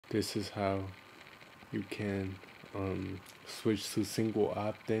this is how you can switch to single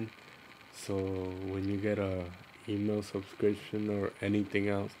opt-in. So when you get a email subscription or anything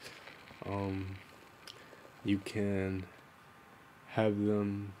else, um, you can have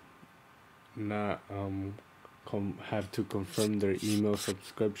them not have to confirm their email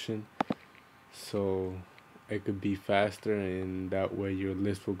subscription, so it could be faster, and that way your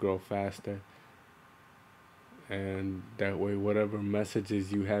list will grow faster, and that way whatever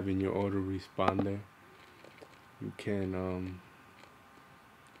messages you have in your autoresponder, you can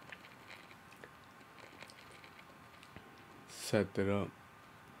set that up.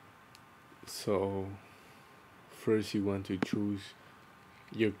 So first you want to choose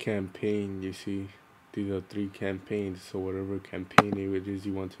your campaign. You see, these are 3 campaigns, so whatever campaign it is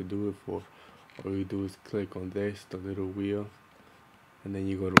you want to do it for, all you do is click on this, the little wheel, and then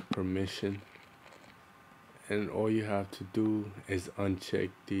you go to permission, and all you have to do is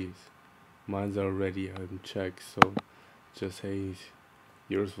uncheck these. Mine's already unchecked, so just say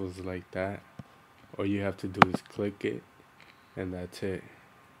yours was like that. All you have to do is click it, and that's it.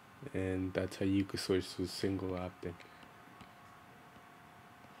 And that's how you can switch to single opt-in.